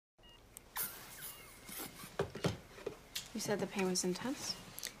said the pain was intense?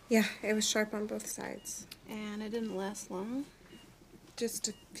 Yeah, it was sharp on both sides. And it didn't last long? Just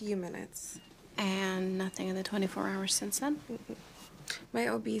a few minutes. And nothing in the 24 hours since then? My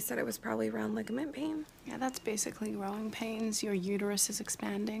OB said it was probably around ligament pain. Yeah, that's basically growing pains. Your uterus is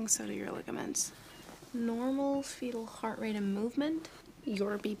expanding, so do your ligaments. Normal fetal heart rate and movement.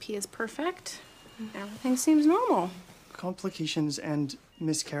 Your BP is perfect. Everything seems normal. Complications and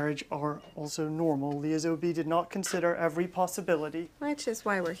miscarriage are also normal. Leah's OB did not consider every possibility. Which is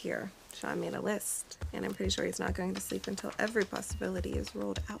why we're here. Sean made a list, and I'm pretty sure he's not going to sleep until every possibility is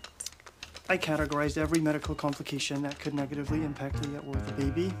ruled out. I categorized every medical complication that could negatively impact Leah or the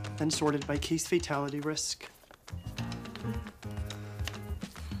baby, then sorted by case fatality risk.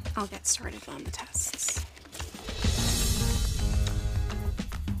 I'll get started on the tests.